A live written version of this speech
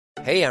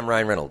Hey, I'm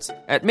Ryan Reynolds.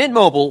 At Mint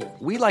Mobile,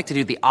 we like to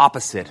do the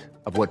opposite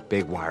of what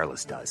Big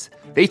Wireless does.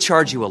 They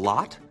charge you a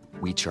lot,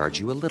 we charge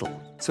you a little.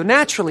 So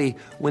naturally,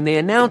 when they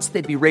announced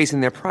they'd be raising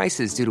their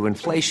prices due to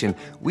inflation,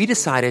 we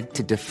decided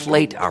to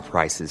deflate our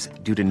prices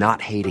due to not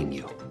hating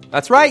you.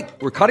 That's right.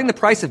 We're cutting the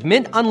price of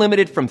Mint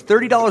Unlimited from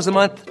 $30 a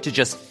month to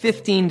just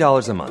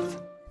 $15 a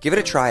month. Give it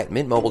a try at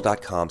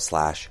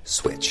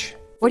mintmobile.com/switch.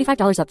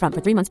 $45 up front for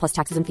 3 months plus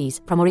taxes and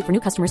fees. Promo rate for new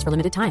customers for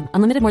limited time.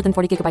 Unlimited more than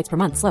 40 gigabytes per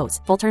month. Slows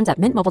full terms at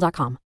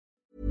mintmobile.com.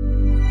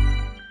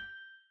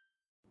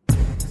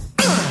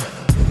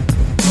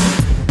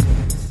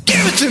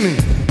 Give it to me.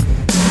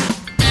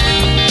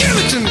 Give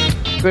it to me.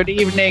 Good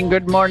evening,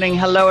 good morning.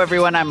 Hello,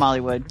 everyone. I'm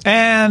Molly Wood.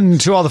 And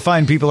to all the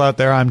fine people out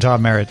there, I'm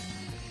Tom Merritt.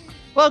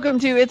 Welcome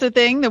to It's a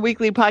Thing, the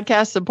weekly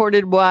podcast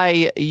supported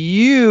by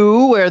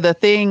you, where the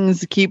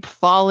things keep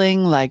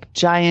falling like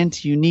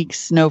giant, unique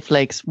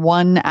snowflakes,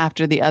 one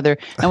after the other.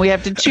 And we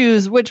have to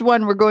choose which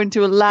one we're going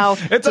to allow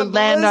to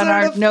land on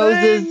our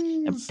noses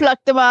and pluck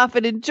them off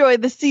and enjoy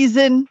the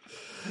season.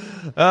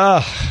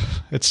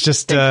 It's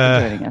just, Thanks for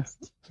joining us.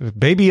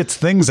 baby, it's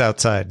things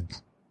outside.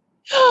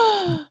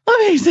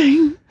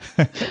 Amazing.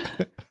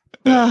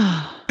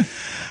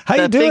 How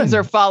you doing? Things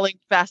are falling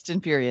fast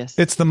and furious.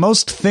 It's the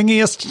most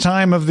thingiest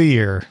time of the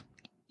year.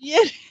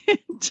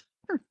 It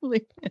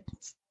really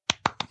is.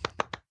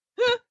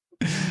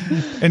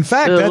 In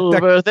fact,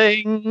 Silver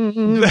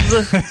things.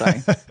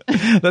 Sorry.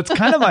 that's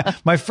kind of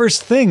my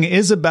first thing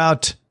is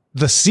about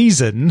the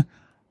season,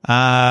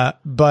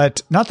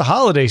 but not the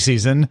holiday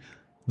season,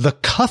 the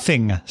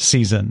cuffing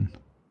season.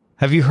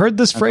 Have you heard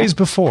this phrase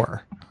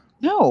before?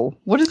 No.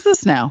 What is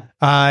this now?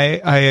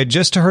 I had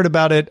just heard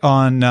about it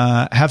on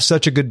Have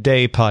Such a Good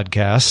Day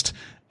podcast.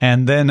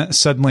 And then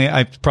suddenly,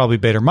 I probably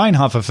Bader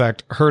Meinhof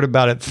effect, heard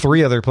about it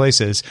 3 other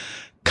places.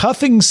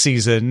 Cuffing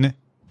season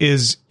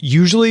is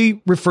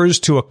usually refers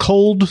to a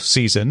cold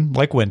season,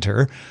 like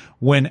winter,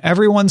 when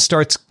everyone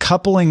starts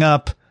coupling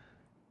up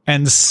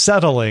and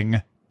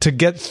settling to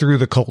get through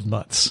the cold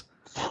months.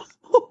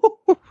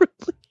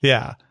 Really?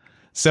 Yeah.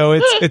 So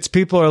it's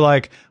people are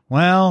like,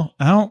 well,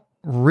 I don't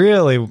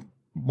really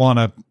want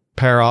to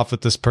pair off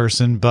with this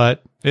person,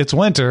 but it's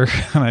winter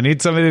and I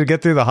need somebody to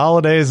get through the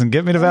holidays and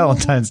get me to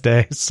Valentine's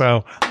Day.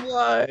 So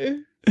why?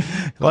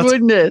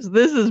 Goodness,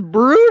 this is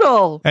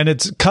brutal. And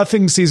it's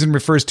cuffing season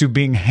refers to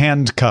being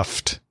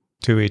handcuffed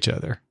to each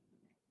other.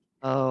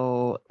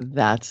 Oh,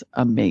 that's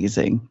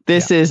amazing.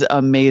 This is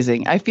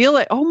amazing. I feel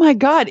like, oh my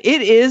God,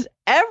 it is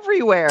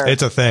everywhere.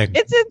 It's a thing.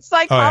 It's in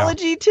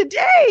Psychology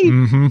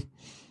Today,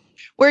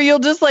 where you'll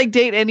just like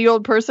date any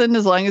old person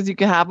as long as you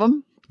can have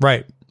them.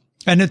 Right.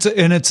 And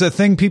it's a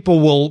thing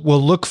people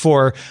will look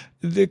for,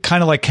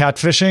 kind of like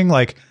catfishing.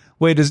 Like,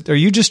 wait, are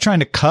you just trying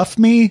to cuff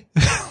me?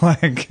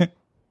 Like,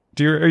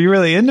 are you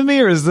really into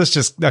me, or is this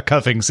just a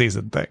cuffing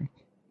season thing?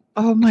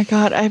 Oh my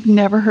God, I've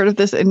never heard of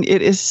this, and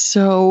it is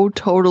so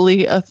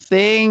totally a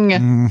thing.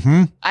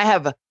 Mm-hmm. I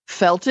have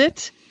felt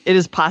it. It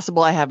is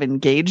possible I have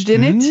engaged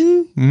in it,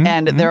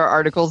 and there are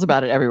articles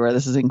about it everywhere.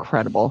 This is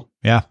incredible.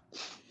 Yeah,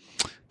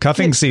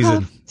 cuffing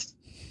season.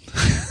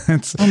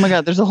 Oh my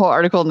God, there's a whole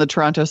article in the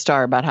Toronto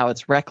Star about how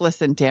it's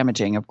reckless and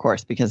damaging, of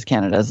course, because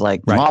Canada's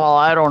like, right. Well,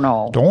 I don't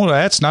know.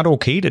 That's not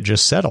okay to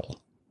just settle.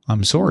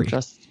 I'm sorry.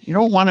 You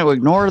don't want to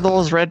ignore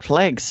those red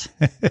flags.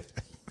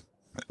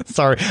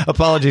 Sorry.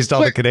 Apologies to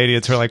all the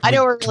Canadians who are like,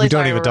 we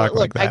don't even talk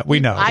like that. We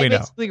know. I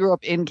basically grew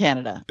up in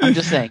Canada. I'm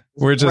just saying.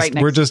 We're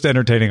just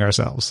entertaining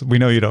ourselves. We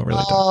know you don't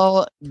really talk.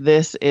 Oh,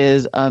 this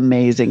is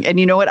amazing. And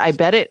you know what? I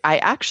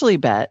actually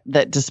bet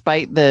that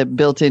despite the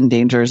built-in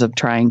dangers of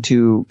trying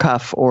to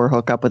cuff or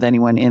hook up with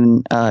anyone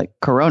in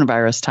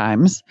coronavirus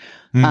times,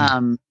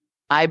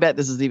 I bet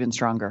this is even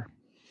stronger.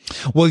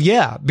 Well,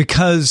 yeah,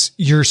 because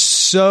you're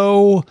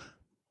so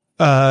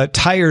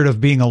tired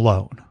of being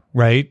alone.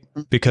 Right?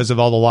 Because of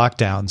all the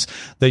lockdowns,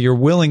 that you're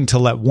willing to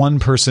let one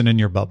person in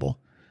your bubble.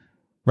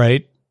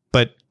 Right?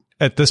 But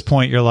at this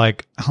point, you're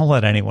like, I'll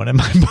let anyone in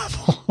my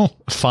bubble.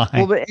 Fine.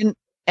 Well, but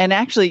and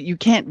actually, you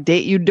can't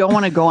date. You don't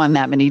want to go on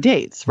that many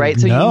dates. Right?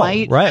 So you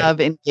might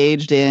have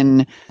engaged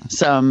in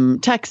some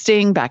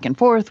texting back and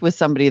forth with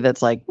somebody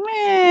that's like,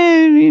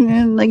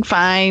 like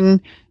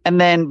fine. And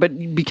then, but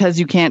because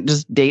you can't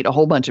just date a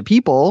whole bunch of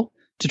people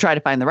to try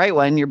to find the right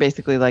one, you're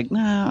basically like,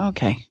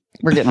 okay.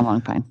 We're getting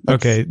along fine.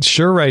 Okay.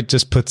 Sure. Right.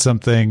 Just put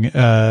something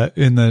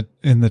in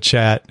the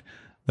chat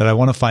that I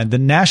want to find. The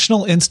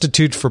National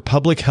Institute for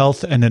Public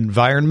Health and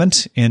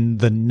Environment in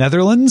the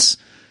Netherlands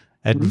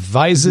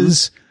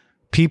advises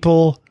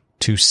people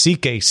to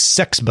seek a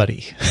sex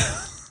buddy.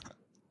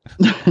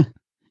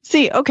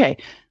 See, okay.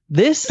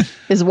 This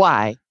is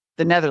why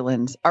the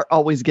Netherlands are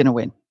always going to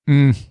win.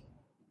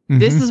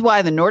 This is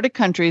why the Nordic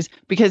countries,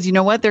 because you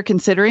know what? They're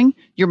considering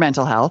your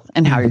mental health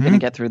and how you're going to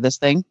get through this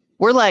thing.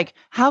 We're like,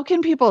 how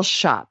can people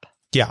shop?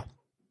 Yeah.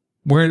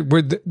 We're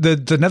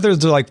the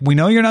Netherlands are like, we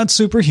know you're not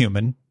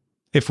superhuman.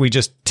 If we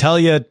just tell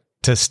you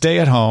to stay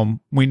at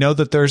home, we know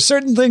that there are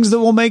certain things that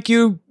will make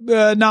you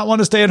not want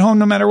to stay at home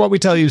no matter what we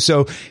tell you.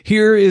 So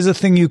here is a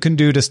thing you can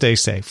do to stay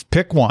safe.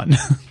 Pick one.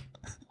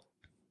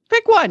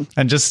 Pick one.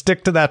 And just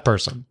stick to that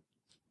person.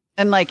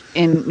 And like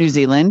in New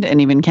Zealand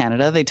and even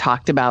Canada, they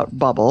talked about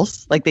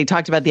bubbles. Like they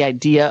talked about the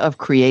idea of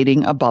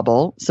creating a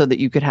bubble so that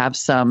you could have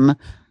some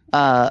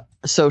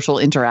social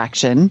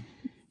interaction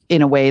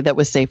in a way that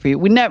was safe for you.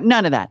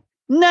 None of that.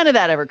 None of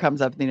that ever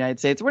comes up in the United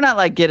States. We're not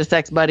like get a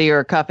sex buddy or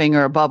a cuffing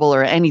or a bubble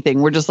or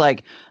anything. We're just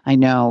like, I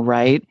know,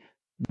 right?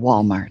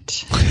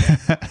 Walmart.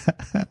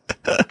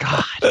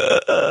 God.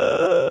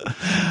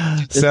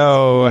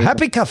 So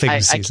happy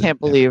cuffing season.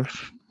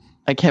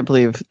 I can't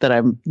believe that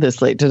I'm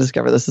this late to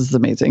discover this. This is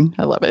amazing.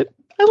 I love it.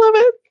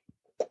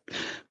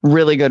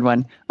 Really good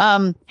one.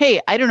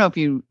 Hey, I don't know if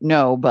you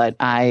know, but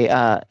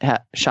I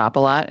shop a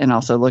lot and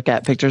also look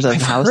at pictures of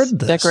house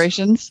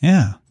decorations.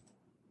 Yeah.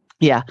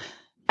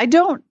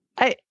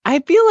 I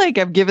feel like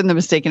I've given the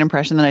mistaken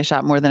impression that I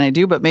shop more than I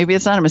do, but maybe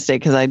it's not a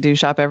mistake because I do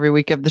shop every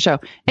week of the show.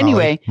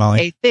 Anyway,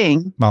 Molly,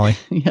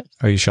 Yes.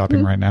 Are you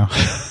shopping right now?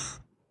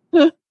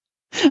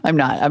 I'm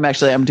not.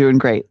 I'm doing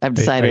great. I've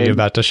decided. Are you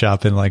about to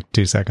shop in like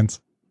 2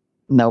 seconds?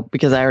 No,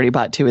 because I already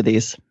bought 2 of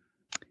these.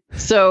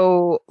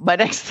 So my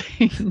next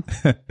thing,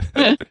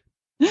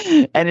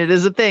 and it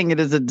is a thing. It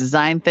is a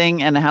design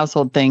thing and a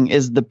household thing.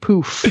 Is the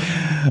poof.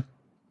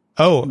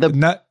 Oh,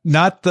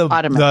 not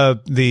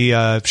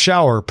the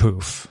shower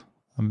poof.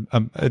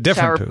 A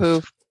different shower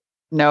poof.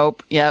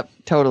 Nope. Yep.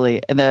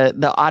 Totally.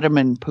 The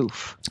ottoman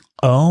poof.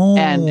 Oh,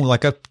 and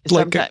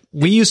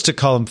we used to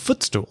call them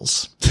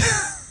footstools.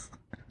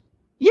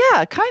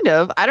 Yeah, kind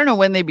of. I don't know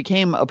when they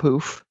became a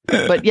poof,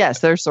 but yes,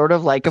 they're sort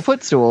of like a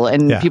footstool.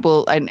 And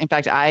people, and in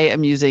fact, I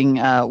am using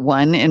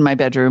one in my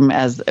bedroom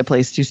as a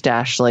place to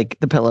stash like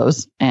the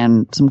pillows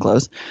and some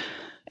clothes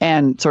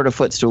and sort of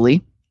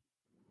footstooly.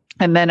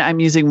 And then I'm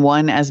using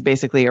one as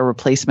basically a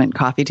replacement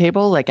coffee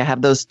table. Like I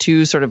have those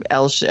 2 sort of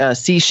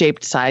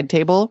C-shaped side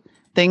table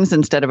things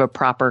instead of a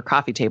proper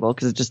coffee table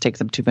because it just takes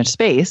up too much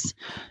space.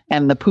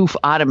 And the poof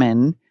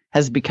ottoman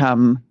has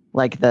become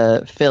like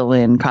the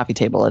fill-in coffee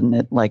table,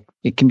 and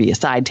it can be a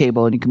side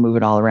table and you can move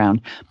it all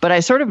around. But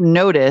I sort of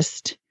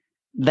noticed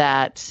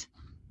that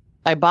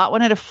I bought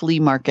one at a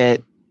flea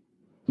market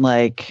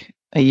like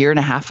a year and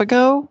a half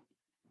ago,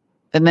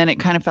 and then it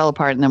kind of fell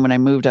apart. And then when I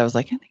moved, I was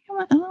like, I think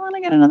I want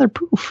to get another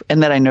poof.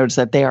 And then I noticed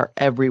that they are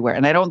everywhere.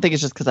 And I don't think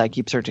it's just because I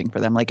keep searching for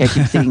them. Like I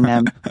keep seeing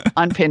them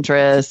on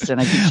Pinterest, and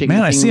I keep seeing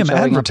I see them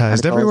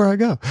advertised everywhere I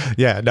go.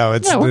 Yeah, no,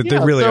 they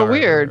really so are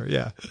weird.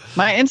 Yeah,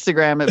 my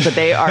Instagram, but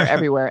they are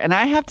everywhere. And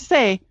I have to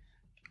say,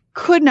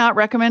 could not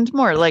recommend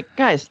more. Like,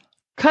 guys,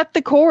 cut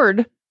the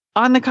cord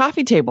on the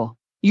coffee table.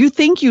 You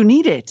think you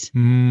need it,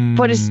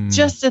 but it's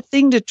just a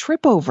thing to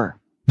trip over.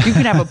 You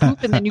can have a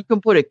poof and then you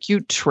can put a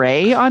cute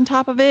tray on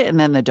top of it. And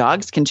then the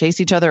dogs can chase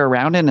each other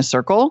around in a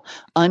circle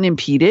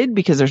unimpeded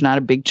because there's not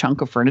a big chunk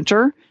of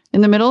furniture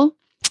in the middle.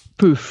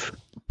 Poof.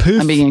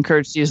 I'm being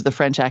encouraged to use the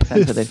French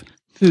accent for this.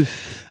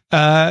 Poof.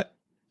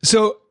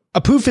 So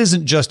a poof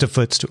isn't just a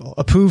footstool.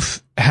 A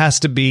poof has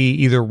to be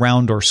either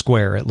round or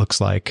square, it looks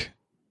like.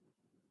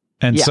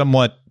 And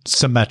somewhat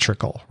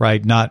symmetrical,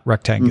 right? Not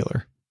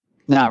rectangular.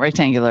 Not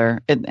rectangular.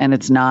 And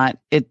it's not,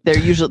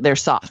 they're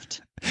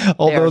soft.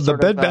 Although the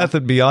Bed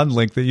Bath & Beyond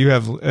link that you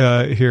have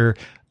here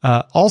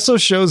also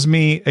shows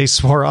me a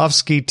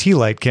Swarovski tea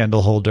light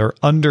candle holder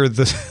under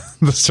the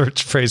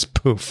search phrase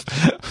poof.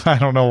 I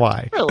don't know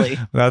why. Really?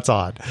 That's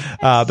odd.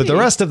 But the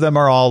rest of them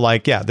are all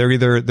like, they're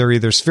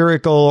either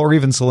spherical or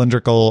even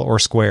cylindrical or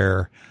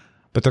square,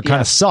 but they're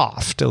kind of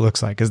soft. It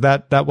looks like. Is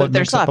that what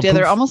they're makes soft? Up a Yeah, poof?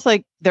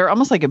 they're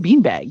almost like a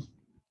beanbag,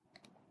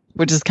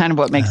 which is kind of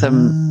what makes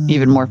them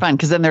even more fun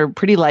because then they're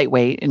pretty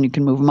lightweight and you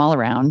can move them all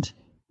around.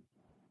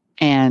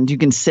 And you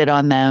can sit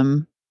on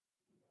them.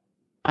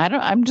 I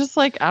don't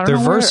know. They're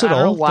versatile. I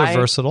don't know why.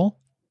 They're versatile.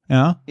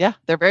 Yeah. Yeah,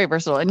 they're very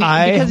versatile. And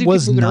because you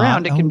can move it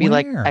around, it can be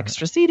like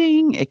extra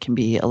seating. It can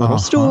be a little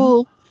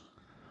stool.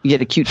 You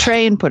get a cute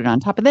tray and put it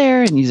on top of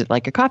there and use it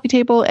like a coffee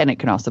table. And it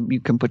can also, you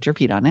can put your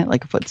feet on it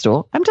like a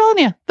footstool. I'm telling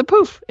you, the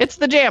poof, it's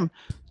the jam.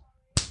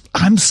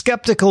 I'm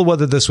skeptical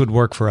whether this would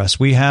work for us.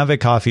 We have a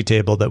coffee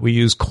table that we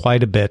use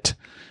quite a bit,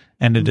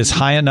 and it is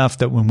high enough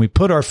that when we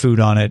put our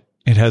food on it,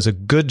 it has a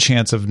good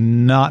chance of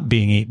not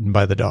being eaten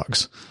by the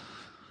dogs.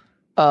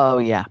 Oh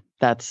yeah,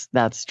 that's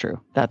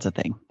true. That's a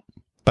thing.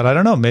 But I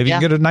don't know. Maybe you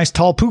can get a nice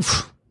tall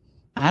poof.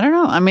 I don't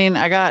know. I mean,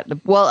 I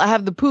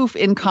have the poof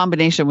in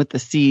combination with the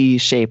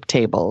C-shaped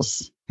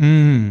tables,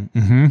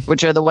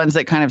 which are the ones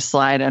that kind of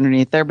slide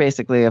underneath. They're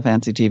basically a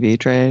fancy TV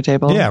tray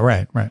table. Yeah,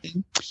 right.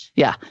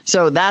 Yeah.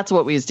 So that's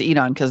what we used to eat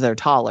on because they're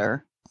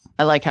taller.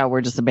 I like how we're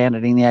just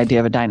abandoning the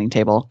idea of a dining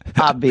table.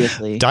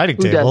 Obviously, Who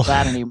does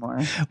that anymore?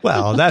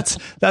 Well,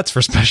 that's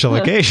for special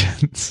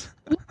occasions.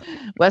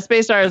 West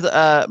Bay Stars,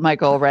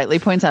 Michael rightly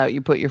points out, you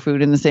put your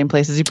food in the same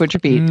place as you put your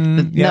feet.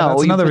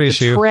 That's another put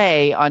issue. The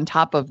tray on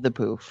top of the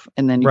poof,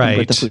 and then you can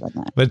put the food on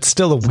that. But it's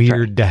still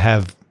weird to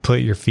have put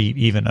your feet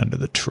even under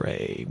the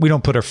tray. We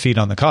don't put our feet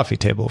on the coffee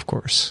table, of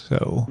course.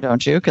 So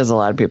don't you? Because a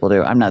lot of people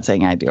do. I'm not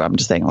saying I do. I'm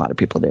just saying a lot of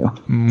people do.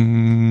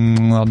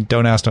 Well,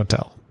 don't ask, don't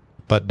tell.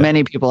 But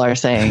many people are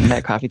saying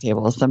that coffee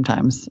tables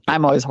sometimes.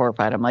 I'm always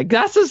horrified. I'm like,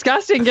 that's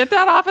disgusting. Get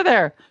that off of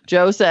there.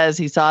 Joe says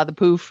he saw the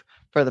poof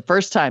for the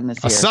first time this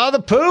year. I saw the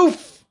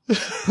poof.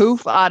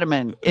 Poof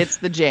ottoman. It's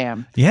the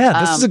jam.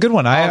 Yeah, this is a good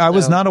one. I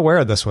was not aware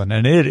of this one,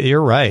 and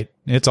you're right.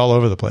 It's all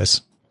over the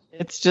place.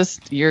 It's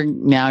just you're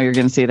going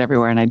to see it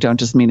everywhere, and I don't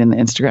just mean in the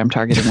Instagram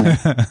targeting way.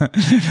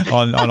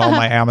 on all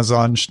my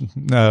Amazon.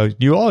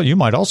 You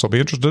might also be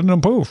interested in a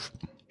poof.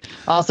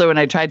 Also, when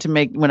I tried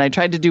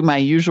to do my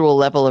usual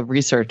level of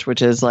research,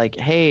 which is like,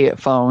 hey,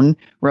 phone,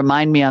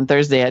 remind me on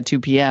Thursday at 2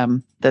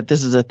 p.m. that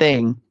this is a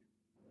thing.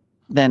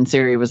 Then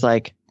Siri was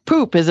like,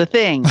 poop is a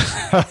thing.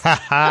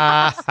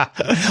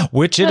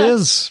 Which it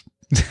is.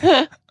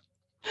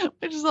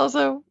 Which is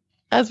also,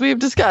 as we've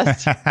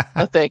discussed,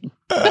 a thing.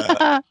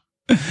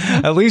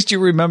 At least you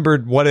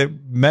remembered what it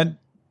meant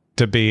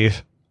to be,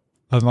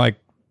 unlike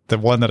the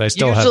one that I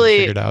still haven't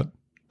figured out.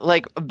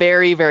 Like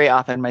very, very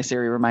often, my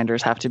Siri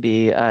reminders have to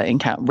be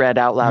read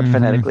out loud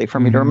phonetically for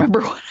me to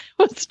remember what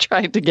I was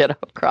trying to get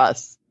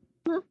across.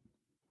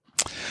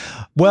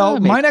 Well,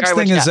 my next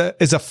thing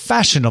is a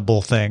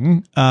fashionable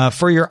thing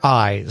for your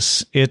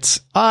eyes. It's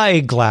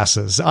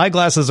eyeglasses.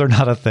 Eyeglasses are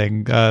not a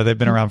thing. They've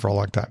been around for a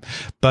long time.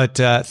 But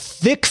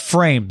thick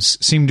frames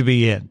seem to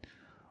be in.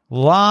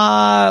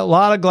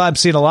 Lot of I've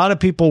seen a lot of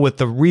people with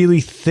the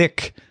really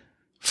thick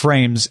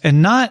frames,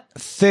 and not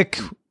thick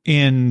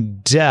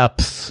in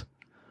depth,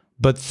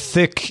 but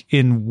thick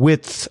in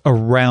width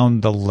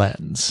around the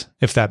lens,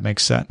 if that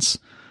makes sense.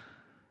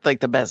 Like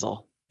the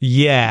bezel.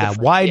 Yeah,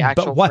 wide,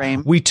 but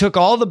what? We took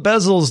all the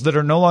bezels that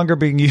are no longer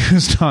being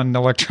used on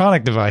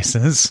electronic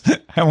devices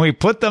and we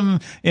put them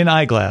in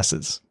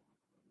eyeglasses.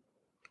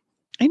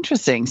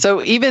 Interesting.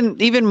 So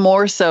even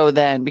more so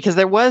then, because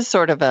there was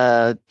sort of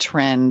a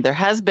trend, there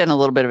has been a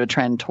little bit of a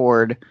trend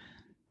toward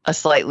a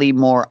slightly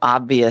more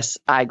obvious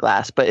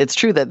eyeglass, but it's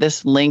true that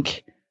this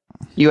link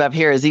you have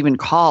here is even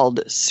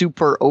called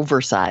super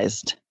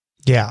oversized.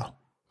 Yeah.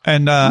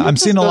 And I'm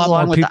seeing a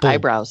lot more people.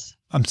 Eyebrows.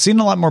 I'm seeing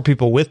a lot more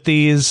people with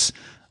these.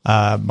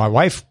 My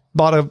wife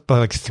bought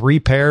like 3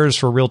 pairs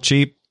for real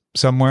cheap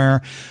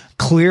somewhere.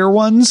 Clear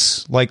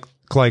ones, like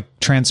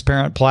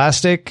transparent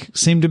plastic,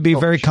 seem to be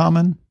very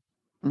common.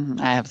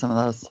 I have some of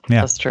those. Yeah.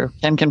 That's true.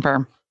 Can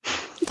confirm.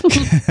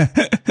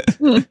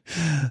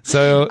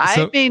 So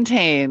I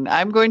maintain,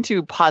 I'm going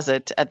to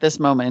posit at this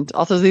moment.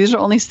 Also, these are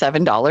only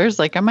 $7.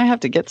 Like, I might have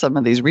to get some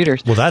of these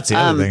readers. Well, that's the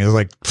other thing is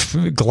like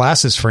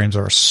glasses frames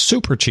are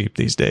super cheap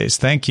these days.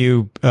 Thank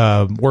you,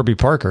 Warby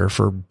Parker,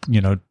 for,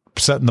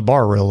 setting the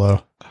bar real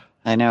low.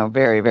 I know.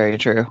 Very, very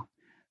true.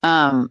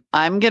 I'm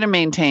going to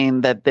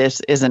maintain that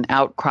this is an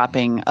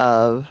outcropping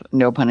of,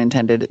 no pun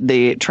intended,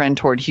 the trend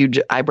toward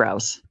huge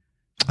eyebrows.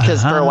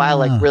 Because for a while,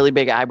 like really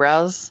big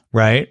eyebrows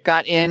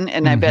got in.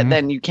 And I bet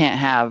then you can't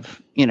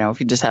have, if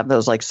you just have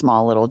those like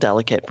small little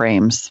delicate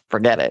frames,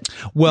 forget it.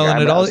 Well,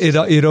 and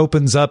it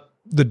opens up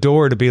the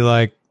door to be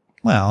like,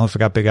 well, if I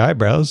got big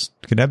eyebrows,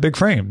 you can have big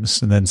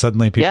frames. And then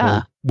suddenly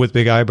people with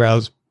big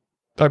eyebrows,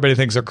 everybody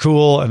thinks they're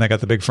cool. And they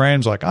got the big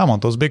frames. Like, I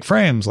want those big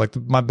frames like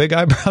my big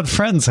eyebrowed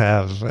friends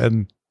have.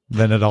 And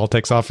then it all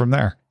takes off from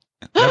there.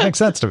 That makes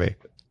sense to me.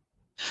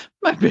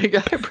 My big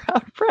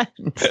eyebrow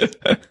friends.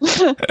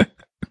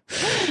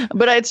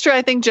 But it's true.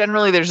 I think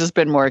generally there's just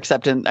been more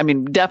acceptance. I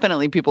mean,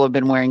 definitely people have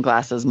been wearing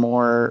glasses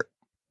more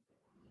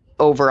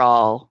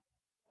overall,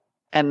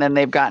 and then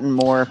they've gotten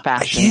more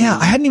fashion. Yeah,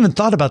 I hadn't even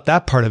thought about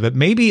that part of it.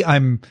 Maybe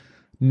I'm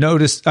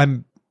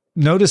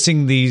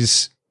noticing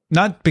these,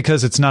 not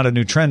because it's not a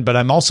new trend, but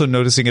I'm also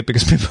noticing it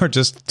because people are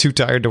just too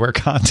tired to wear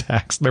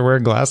contacts. They're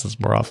wearing glasses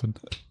more often.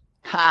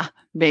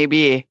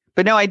 Maybe.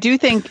 But no, I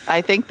think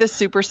the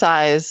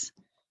supersize.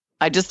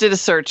 I just did a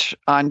search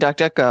on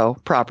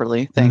DuckDuckGo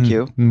properly. Thank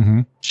you.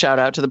 Mm-hmm. Shout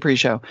out to the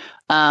pre-show.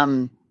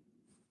 For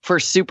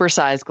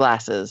supersized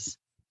glasses.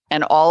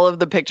 And all of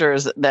the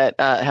pictures that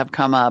have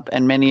come up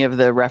and many of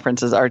the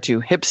references are to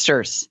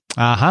hipsters.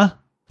 Uh-huh.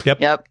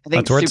 Yep. I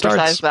think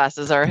supersized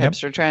glasses are a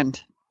hipster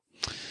trend.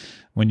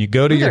 When you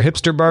go to your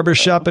hipster barber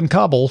shop in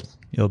Cobble,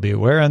 you'll be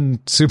wearing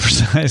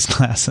supersized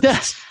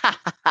glasses.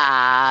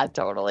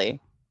 Totally.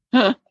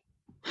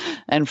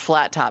 And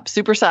flat top,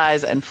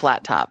 supersize and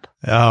flat top.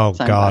 Oh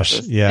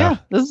gosh, yeah.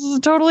 This is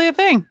totally a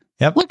thing.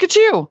 Yep. Look at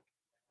you.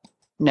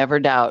 Never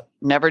doubt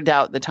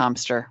the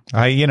Tomster.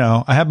 I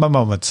have my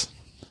moments.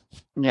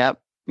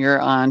 Yep,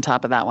 you're on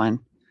top of that one.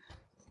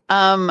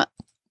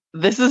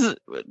 This is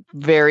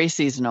very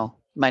seasonal.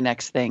 My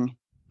next thing,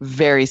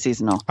 very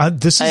seasonal.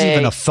 This is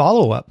even a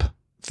follow-up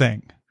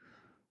thing.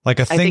 Like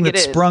a thing that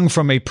sprung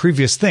from a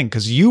previous thing,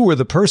 because you were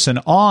the person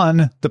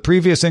on the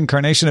previous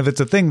incarnation of It's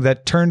a Thing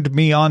that turned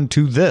me on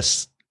to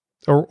this,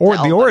 or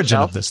the origin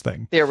of this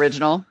thing. The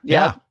original.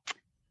 Yeah.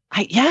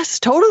 Yes,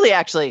 totally,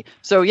 actually.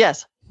 So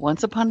yes,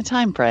 once upon a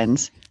time,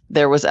 friends,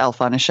 there was Elf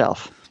on a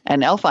Shelf.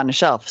 And Elf on a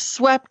Shelf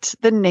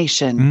swept the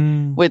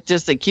nation with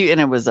just and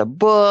it was a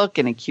book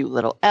and a cute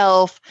little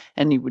elf,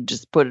 and you would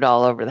just put it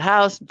all over the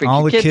house.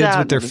 All the kids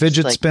with their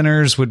fidget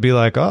spinners would be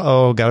like,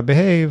 "Uh-oh, gotta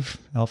behave,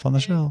 Elf on the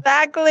Shelf."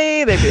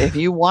 Exactly. If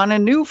you want a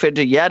new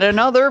yet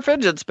another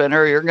fidget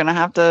spinner, you're going to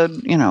have to,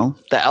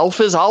 the elf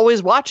is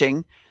always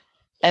watching.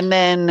 And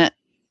then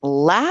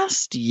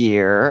last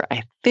year,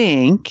 I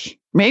think,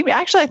 maybe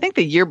actually I think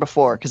the year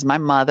before, because my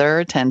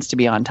mother tends to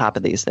be on top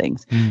of these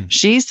things.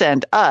 She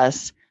sent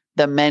us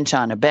the Mensch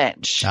on a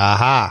Bench.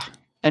 Aha.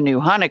 A new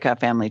Hanukkah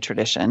family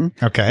tradition.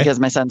 Okay. Because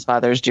my son's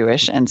father is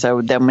Jewish. And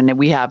so then when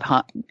we have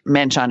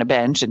Mensch on a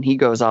Bench and he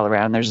goes all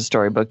around, there's a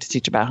storybook to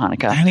teach about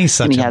Hanukkah. And he's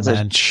such a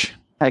mensch.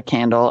 A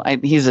candle.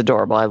 He's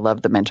adorable. I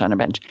love the Mensch on a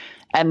Bench.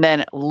 And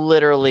then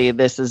literally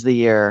this is the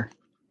year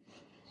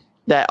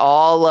that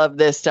all of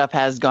this stuff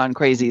has gone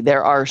crazy.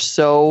 There are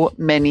so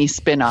many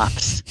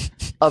spin-offs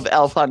of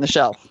Elf on the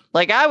Shelf.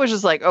 Like I was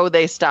just like, oh,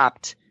 they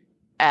stopped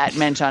at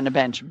Mensch on a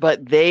Bench,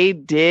 but they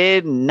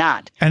did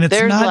not. And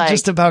it's not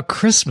just about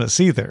Christmas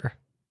either.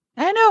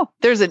 I know.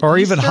 There's an or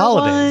Easter even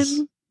holidays.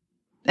 One,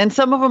 and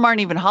some of them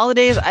aren't even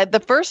holidays.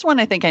 The first one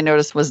I think I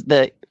noticed was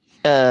the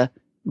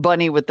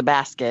bunny with the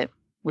basket,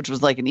 which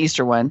was like an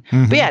Easter one.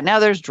 But yeah, now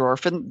there's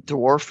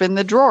Dwarf in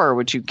the Drawer,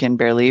 which you can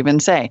barely even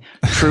say.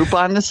 Troop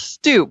on the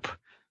Stoop.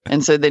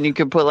 And so then you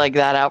could put like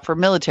that out for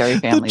military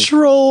families. The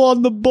Troll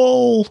on the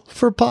Bull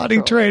for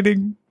potty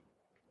training.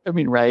 I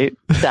mean, right?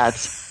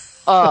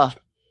 That's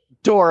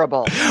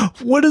adorable.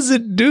 What does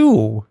it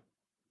do?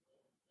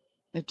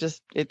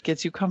 It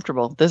gets you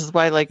comfortable. This is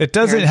why, like, it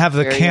doesn't have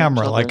the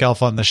camera like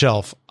Elf on the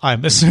Shelf,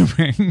 I'm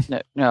assuming.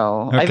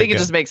 No. Okay, I think it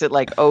just makes it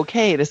like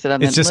okay to sit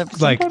on. It's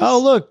just like, oh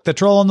look, the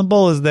Troll on the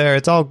Bull is there.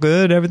 It's all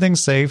good.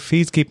 Everything's safe.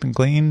 He's keeping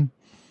clean.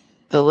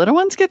 The little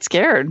ones get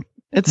scared.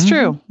 It's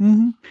true.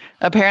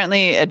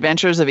 Apparently,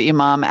 Adventures of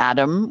Imam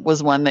Adam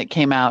was one that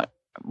came out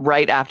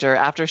right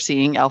after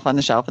seeing Elf on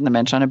the Shelf and the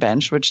Mensch on a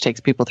Bench, which takes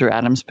people through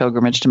Adam's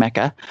pilgrimage to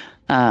Mecca,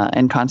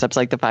 and concepts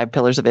like the 5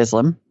 pillars of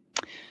Islam.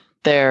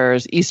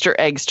 There's Easter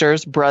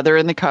Eggster's Brother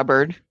in the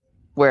Cupboard,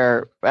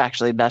 where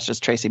actually that's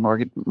just Tracy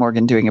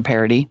Morgan doing a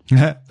parody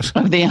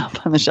of the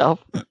Elf on the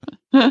Shelf.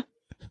 The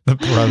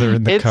Brother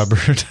in the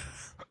Cupboard.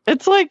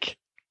 It's like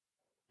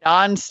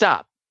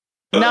nonstop.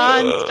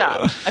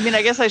 I mean,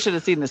 I guess I should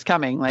have seen this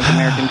coming, like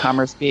American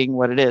commerce being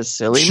what it is.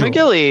 Silly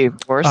McGilly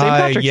or St.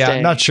 Patrick's Day.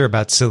 I'm not sure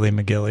about Silly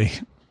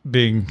McGilly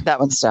being that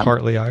one's dumb.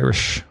 Partly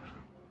Irish.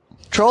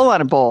 Troll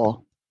on a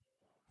Bowl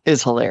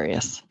is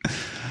hilarious.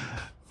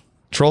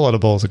 Troll on a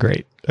Bowl is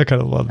great. I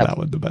kind of love that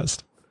one the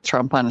best.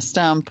 Trump on a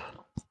Stump.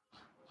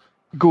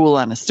 Ghoul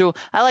on a Stool.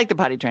 I like the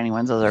potty training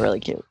ones. Those are really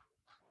cute.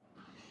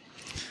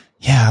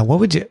 Yeah, what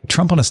would you...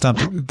 Trump on a Stump,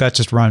 that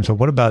just rhymes, but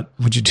what about...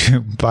 Would you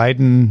do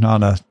Biden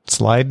on a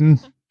sliding?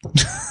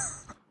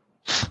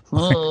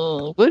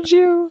 Would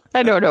you?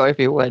 I don't know if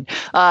you would.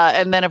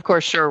 And then, of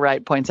course, Sure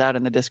Right points out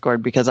in the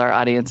Discord, because our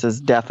audience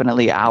is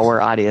definitely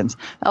our audience.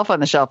 Elf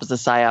on the Shelf is a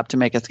psyop to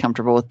make us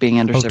comfortable with being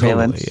under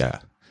surveillance. Totally, yeah.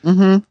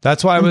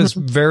 That's why I was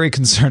very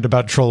concerned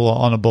about Troll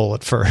on a Bull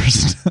at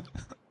first.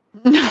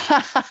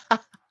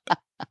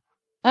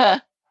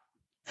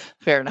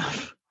 Fair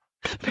enough.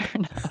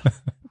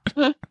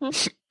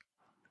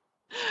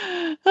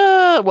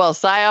 Well,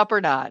 psyop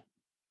or not,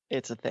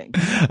 it's a thing.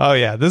 Oh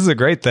yeah, this is a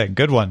great thing.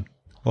 Good one.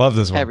 Love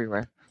this one.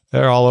 Everywhere.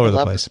 They're all over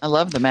the place. I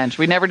love the Mensch.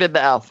 We never did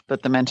the Elf,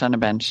 but the Mensch on a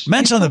Bench.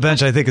 Mensch on the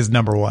Bench, I think, is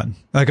number one.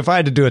 Like if I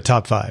had to do a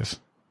top 5.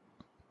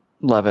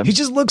 Love him. He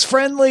just looks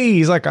friendly.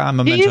 He's like, I'm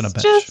a Mensch on a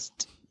Bench.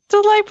 Just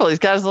delightful. He's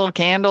got his little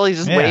candle. He's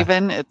just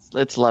waving.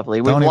 It's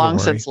lovely. We've long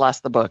since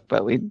lost the book,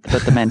 but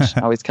the Mensch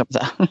always comes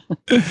out.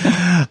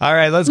 All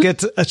right, let's get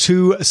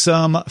to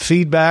some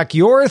feedback.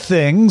 Your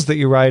things that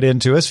you write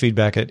into us,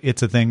 feedback at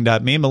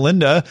itsathing.me.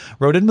 Melinda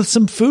wrote in with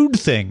some food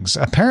things.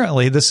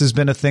 Apparently, this has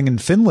been a thing in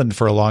Finland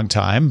for a long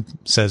time,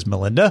 says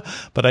Melinda,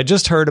 but I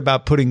just heard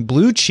about putting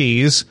blue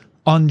cheese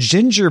on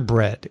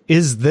gingerbread.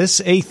 Is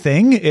this a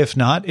thing? If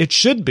not, it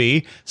should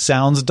be.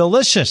 Sounds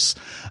delicious.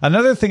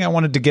 Another thing I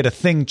wanted to get a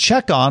thing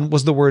check on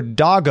was the word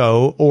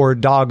doggo or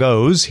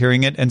doggos,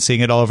 hearing it and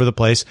seeing it all over the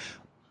place.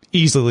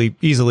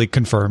 Easily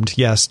confirmed.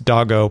 Yes,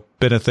 doggo,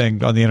 been a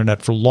thing on the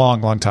internet for a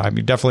long time.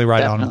 You're definitely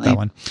right on with that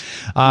one.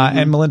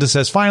 And Melinda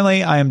says,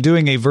 finally, I am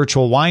doing a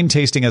virtual wine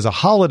tasting as a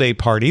holiday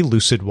party,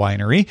 Lucid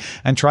Winery,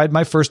 and tried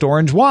my first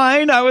orange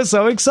wine. I was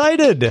so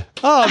excited.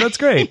 Oh, that's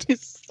great.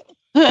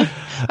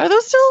 Are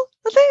those still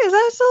a thing? Is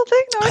that still a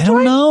thing? No, I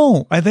don't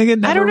know. I think it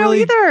never I don't know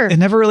either. It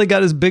never really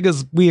got as big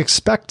as we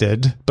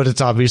expected, but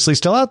it's obviously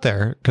still out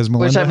there because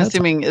Melinda. Which I'm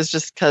assuming is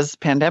just because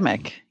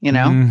pandemic, you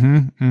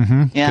know?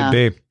 Yeah.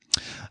 Could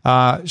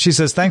be. She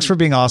says, thanks for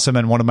being awesome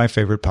and one of my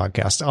favorite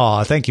podcasts.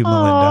 Aw, thank you,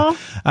 Melinda.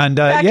 And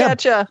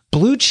at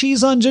blue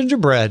cheese on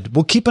gingerbread.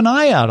 We'll keep an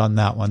eye out on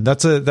that one.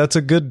 That's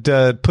a good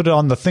put it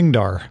on the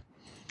thingdar.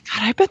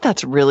 God, I bet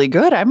that's really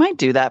good. I might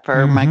do that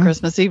for my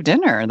Christmas Eve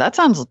dinner. That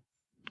sounds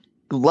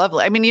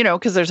lovely. I mean, you know,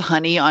 because there's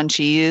honey on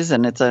cheese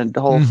and it's a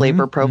whole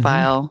flavor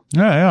profile.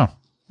 Yeah.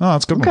 Oh,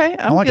 that's good. Okay,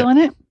 I'm feeling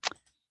it.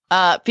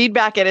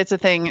 Feedback at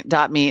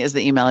itsathing.me is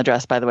the email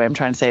address, by the way. I'm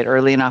trying to say it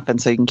early and often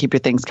so you can keep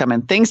your things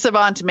coming. Thing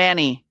Savant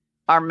Manny,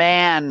 our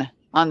man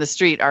on the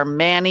street, our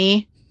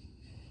Manny,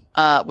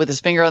 with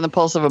his finger on the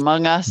pulse of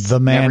Among Us. The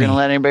Manny. Never going to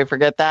let anybody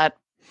forget that.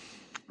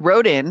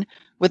 Wrote in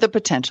with a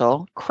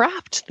potential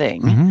craft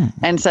thing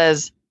and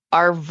says,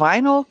 are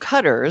vinyl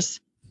cutters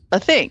a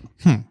thing?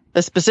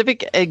 The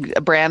specific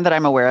brand that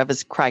I'm aware of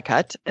is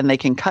Cricut, and they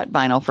can cut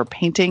vinyl for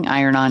painting,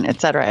 iron-on,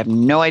 etc. I have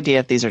no idea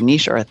if these are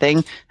niche or a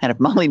thing, and if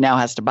Molly now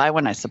has to buy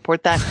one, I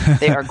support that.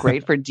 They are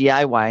great for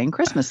DIYing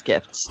Christmas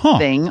gifts.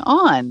 Thing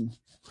on.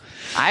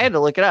 I had to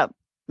look it up.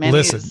 Manny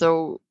is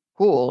so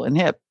cool and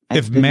hip.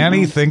 If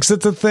Manny thinks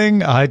it's a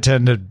thing, I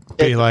tend to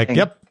be like,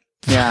 yep.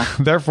 Yeah.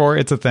 Therefore,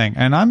 it's a thing.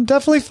 And I'm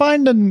definitely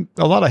finding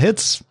a lot of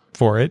hits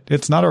for it.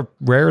 It's not a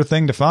rare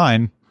thing to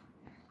find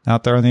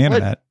out there on the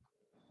internet.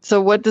 So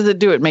what does it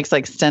do? It makes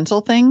like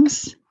stencil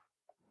things?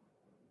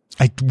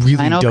 I really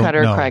don't know.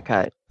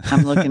 Cricut.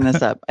 I'm looking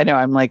this up. I know.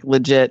 I'm like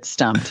legit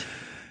stumped.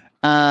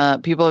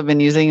 People have been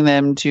using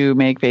them to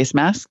make face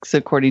masks,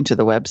 according to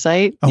the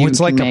website. Oh,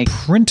 it's like a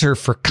printer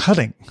for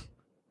cutting.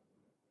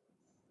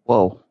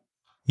 Whoa.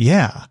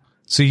 Yeah.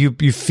 So you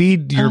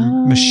feed your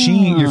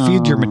machine, you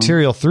feed your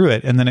material through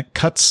it, and then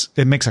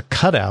it makes a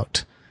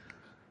cutout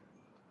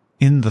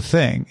in the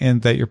thing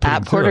and that you're putting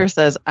App Porter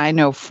says, I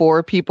know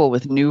 4 people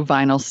with new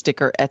vinyl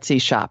sticker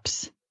Etsy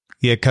shops.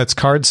 Yeah, it cuts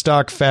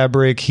cardstock,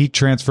 fabric, heat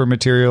transfer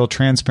material,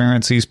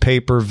 transparencies,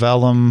 paper,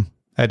 vellum,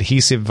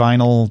 adhesive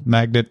vinyl,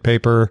 magnet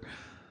paper.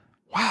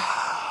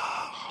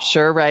 Wow.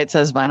 Sure Right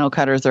says vinyl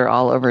cutters are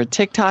all over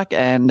TikTok,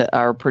 and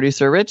our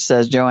producer Rich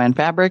says Joanne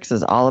Fabrics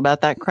is all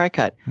about that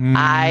Cricut.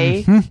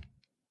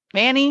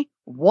 Manny,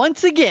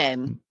 once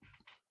again,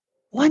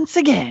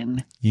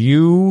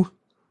 you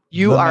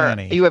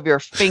have your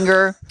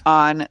finger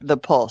on the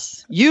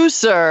pulse. You,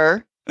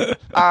 sir,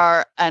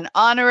 are an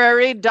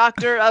honorary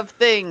doctor of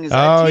things.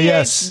 THD.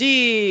 Yes.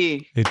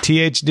 A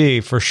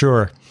THD for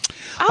sure.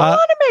 I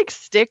want to make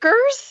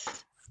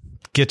stickers.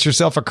 Get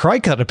yourself a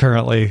Cricut,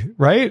 apparently,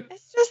 right?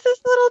 It's just this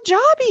little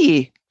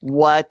jobby.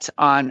 What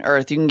on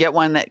earth? You can get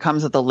one that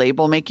comes with a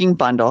label making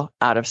bundle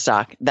out of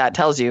stock. That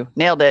tells you.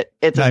 Nailed it.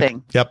 It's a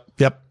thing. Yep.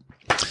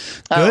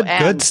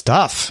 Good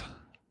stuff.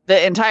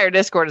 The entire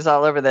Discord is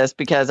all over this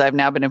because I've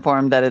now been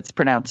informed that it's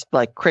pronounced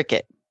like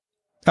cricket.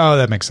 Oh,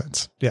 that makes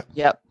sense. Yeah.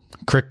 Yep.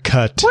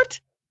 Cricut. What?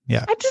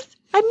 Yeah.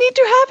 I need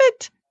to have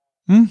it.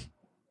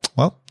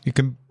 Well, you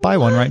can buy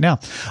one right now.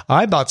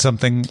 I bought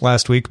something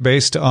last week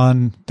based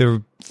on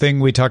the thing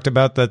we talked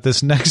about that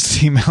this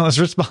next email is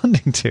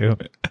responding to.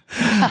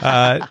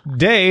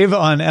 Dave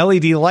on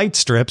LED light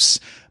strips.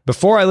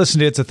 Before I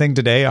listened to It's a Thing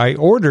today, I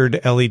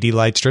ordered LED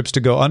light strips to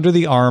go under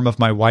the arm of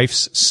my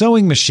wife's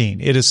sewing machine.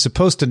 It is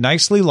supposed to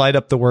nicely light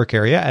up the work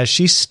area as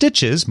she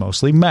stitches,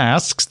 mostly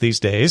masks these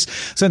days.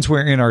 Since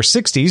we're in our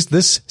 60s,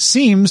 this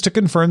seems to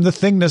confirm the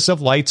thingness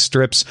of light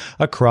strips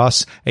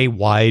across a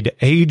wide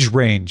age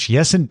range.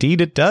 Yes,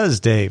 indeed it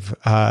does, Dave.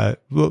 Ahead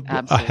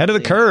of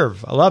the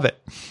curve. I love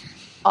it.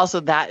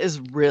 Also, that is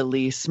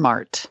really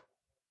smart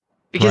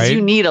because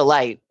you need a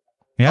light.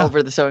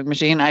 Over the sewing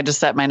machine. I just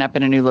set mine up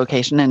in a new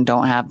location and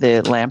don't have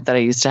the lamp that I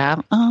used to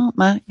have. Oh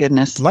my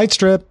goodness. Light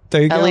strip.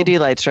 There you go. LED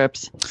light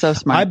strips. So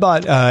smart. I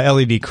bought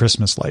LED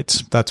Christmas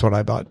lights. That's what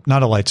I bought.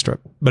 Not a light strip,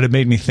 but it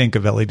made me think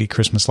of LED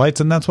Christmas lights,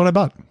 and that's what I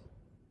bought.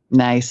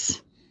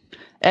 Nice.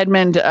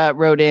 Edmund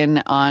wrote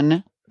in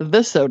on the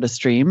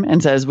SodaStream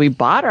and says, we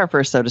bought our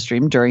first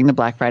SodaStream during the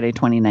Black Friday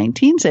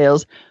 2019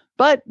 sales,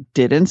 but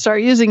didn't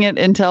start using it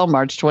until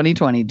March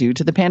 2020 due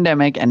to the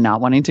pandemic and not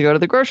wanting to go to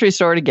the grocery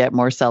store to get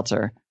more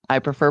seltzer. I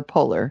prefer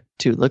Polar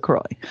to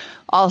LaCroix.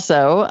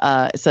 Also,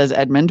 says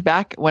Edmund,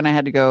 back when I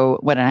had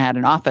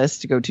an office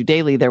to go to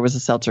daily, there was a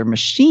seltzer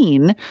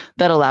machine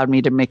that allowed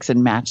me to mix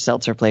and match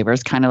seltzer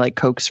flavors, kind of like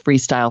Coke's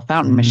freestyle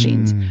fountain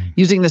machines.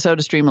 Using the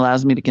SodaStream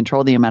allows me to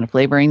control the amount of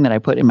flavoring that I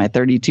put in my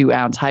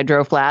 32-ounce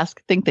hydro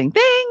flask. Ding, ding,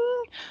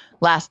 ding.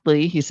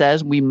 Lastly, he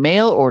says, we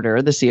mail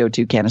order the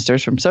CO2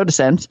 canisters from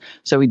SodaSense,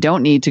 so we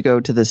don't need to go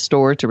to the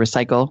store to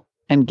recycle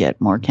and get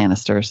more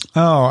canisters.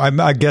 Oh, I'm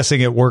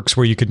guessing it works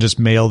where you can just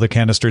mail the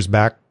canisters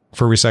back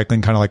for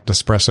recycling, kind of like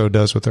Nespresso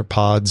does with their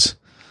pods.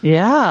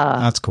 Yeah.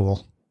 That's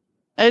cool.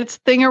 It's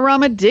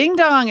Thingorama Ding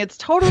Dong. It's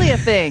totally a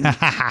thing.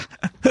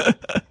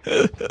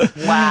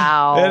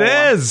 Wow.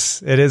 It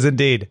is. It is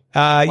indeed.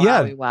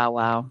 Yeah.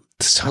 Wow.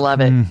 Love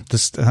it.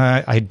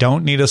 I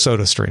don't need a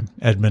SodaStream,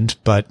 Edmund,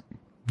 but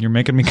you're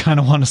making me kind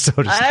of want a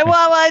SodaStream. I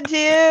want one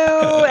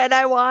too, and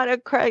I want a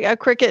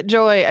Cricut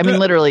Joy. I mean,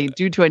 literally,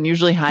 due to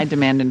unusually high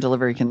demand and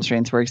delivery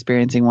constraints, we're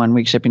experiencing 1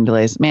 week shipping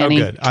delays. Manny,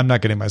 good. I'm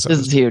not getting my SodaStream. This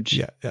is huge.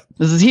 Yeah.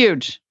 This is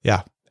huge.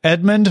 Yeah.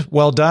 Edmund,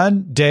 well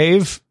done.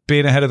 Dave,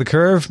 being ahead of the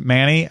curve.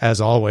 Manny,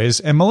 as always.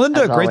 And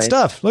Melinda, great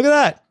stuff. Look at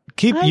that.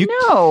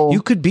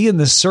 You could be in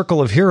this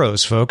circle of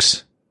heroes,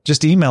 folks.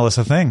 Just email us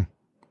a thing.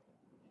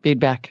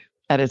 Feedback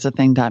at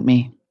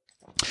it'sathing.me.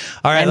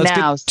 All right, and let's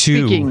now, get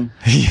to speaking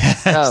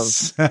yes.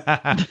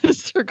 of the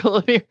Circle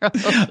of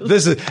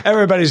Heroes.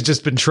 Everybody's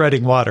just been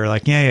treading water,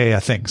 like, yeah,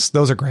 things.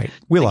 Those are great.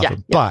 We love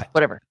them. But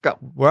whatever. Go.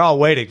 We're all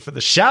waiting for the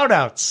shout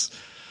outs.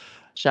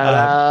 Shout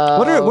out.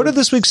 What are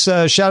this week's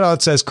shout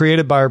outs as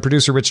created by our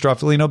producer Rich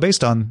Stroffolino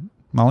based on,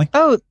 Molly?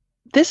 Oh,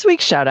 this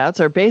week's shout outs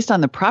are based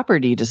on the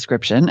property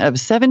description of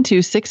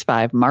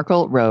 7265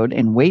 Markle Road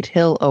in Waite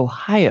Hill,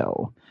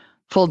 Ohio.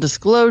 Full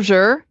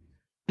disclosure,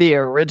 the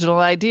original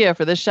idea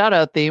for this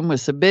shout-out theme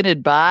was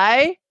submitted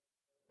by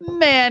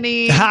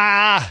Manny.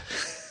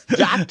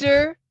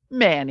 Dr.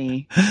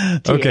 Manny.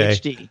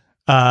 Okay.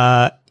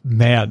 THD.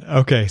 Man.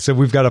 Okay. So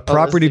we've got a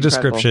property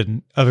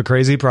description of a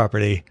crazy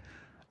property.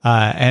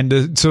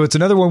 So it's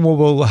another one where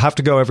we'll have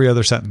to go every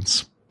other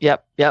sentence.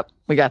 Yep.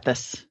 We got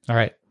this. All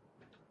right.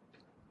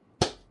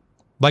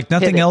 Like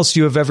nothing else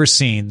you have ever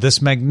seen, this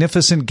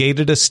magnificent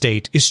gated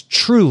estate is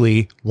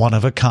truly one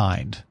of a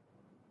kind.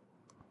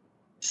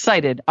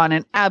 Sited on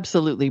an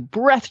absolutely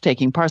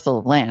breathtaking parcel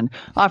of land,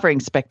 offering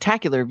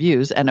spectacular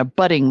views and a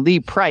budding Lee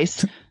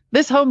Price,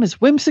 this home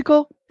is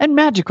whimsical and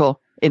magical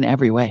in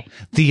every way.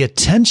 The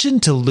attention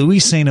to Louis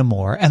St.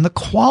 Amour and the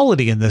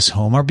quality in this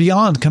home are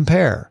beyond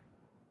compare.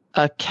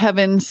 A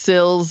Kevin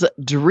Sills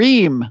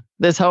dream.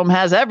 This home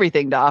has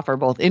everything to offer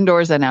both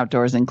indoors and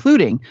outdoors,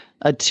 including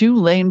a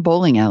 2-lane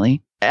bowling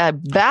alley, a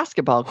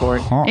basketball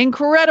court,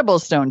 incredible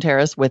stone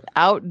terrace with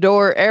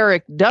outdoor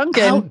Eric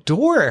Duncan.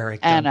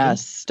 And a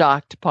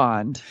stocked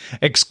pond.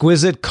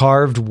 Exquisite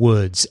carved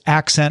woods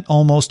accent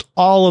almost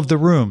all of the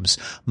rooms,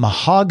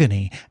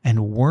 mahogany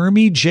and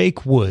wormy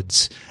Jake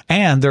woods.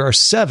 And there are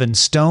 7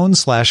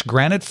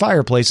 stone/granite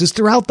fireplaces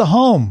throughout the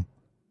home.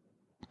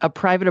 A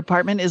private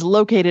apartment is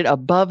located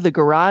above the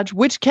garage,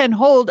 which can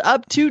hold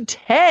up to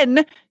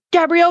 10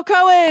 Gabrielle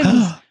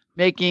Cohens,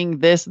 making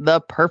this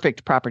the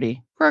perfect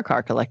property for a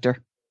car collector.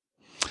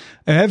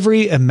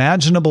 Every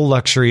imaginable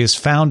luxury is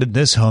found in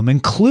this home,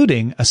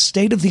 including a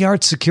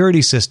state-of-the-art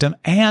security system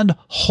and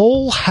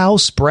whole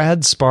house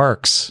Brad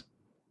Sparks.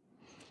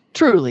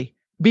 Truly,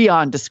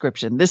 beyond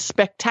description, this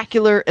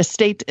spectacular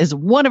estate is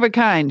one of a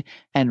kind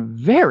and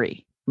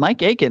very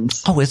Mike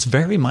Akins. Oh, it's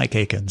very Mike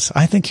Akins.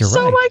 I think you're right.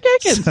 So Mike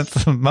Akins.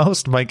 That's the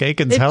most Mike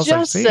Akins house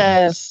I've seen. It just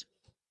says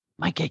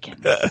Mike Akins.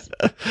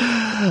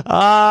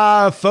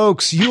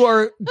 Folks, you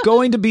are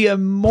going to be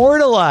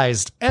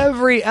immortalized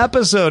every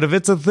episode of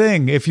It's a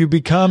Thing if you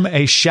become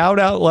a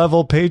shout-out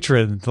level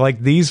patron like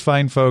these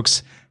fine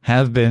folks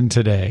have been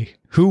today.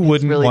 Who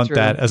wouldn't want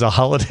that as a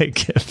holiday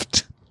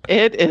gift?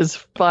 It is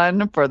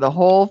fun for the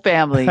whole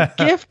family.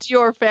 Gift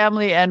your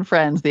family and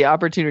friends the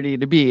opportunity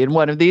to be in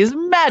one of these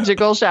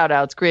magical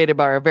shout-outs created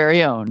by our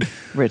very own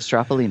Rich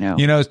Stroffolino.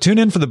 You know, tune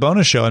in for the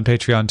bonus show on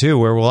Patreon, too,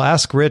 where we'll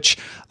ask Rich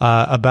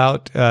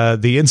about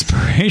the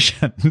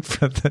inspiration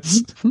for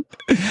this.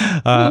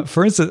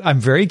 For instance, I'm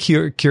very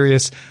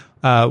curious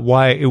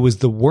why it was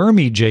the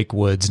wormy Jake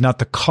Woods, not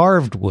the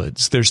carved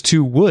woods. There's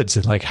 2 woods.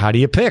 And like, how do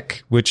you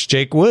pick which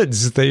Jake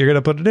Woods that you're going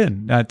to put it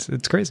in?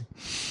 It's crazy.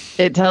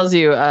 It tells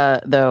you,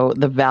 though,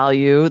 the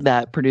value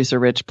that producer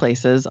Rich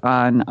places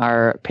on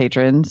our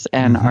patrons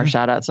and our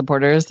shout-out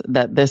supporters,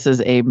 that this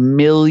is a $1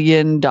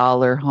 million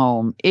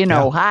home in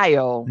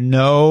Ohio.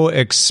 No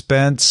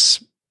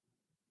expense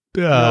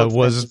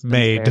was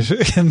made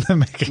in the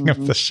making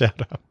of the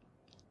shout-out.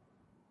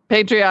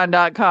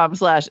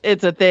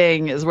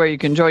 Patreon.com/itsatthing is where you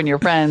can join your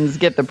friends,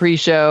 get the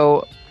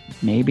pre-show,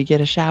 maybe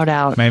get a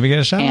shout-out.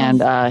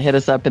 And hit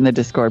us up in the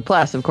Discord.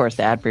 Plus, of course,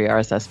 the ad-free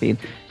RSS feed.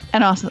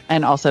 And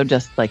also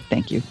just like,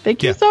 thank you.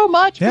 Thank you so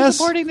much for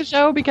supporting the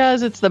show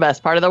because it's the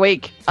best part of the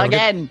week.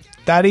 Again.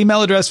 That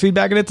email address,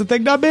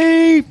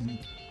 feedback@itsathing.me.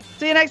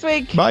 See you next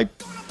week. Bye.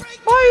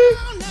 Bye.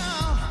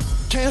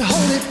 Can't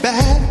hold it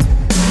back.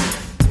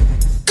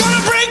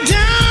 Gonna break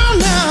down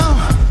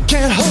now.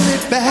 Can't hold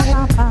it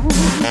back.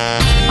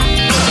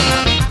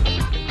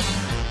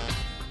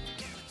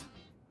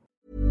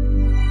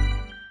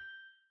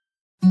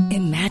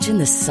 Imagine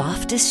the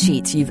softest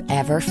sheets you've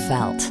ever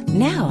felt.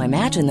 Now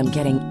imagine them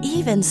getting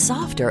even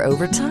softer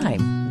over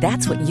time.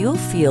 That's what you'll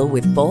feel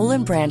with Boll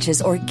 &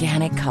 Branch's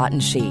organic cotton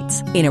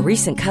sheets. In a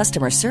recent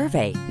customer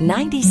survey,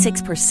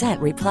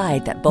 96%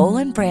 replied that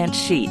Boll & Branch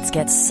sheets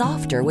get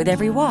softer with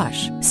every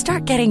wash.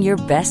 Start getting your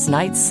best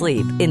night's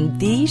sleep in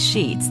these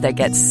sheets that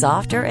get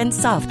softer and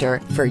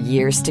softer for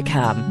years to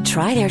come.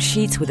 Try their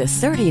sheets with a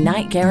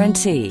 30-night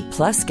guarantee.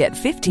 Plus, get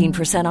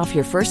 15% off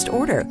your first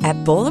order at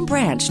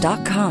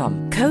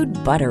bollandbranch.com. Code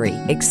BUTTERY.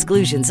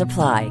 Exclusions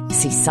apply.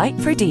 See site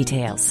for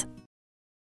details.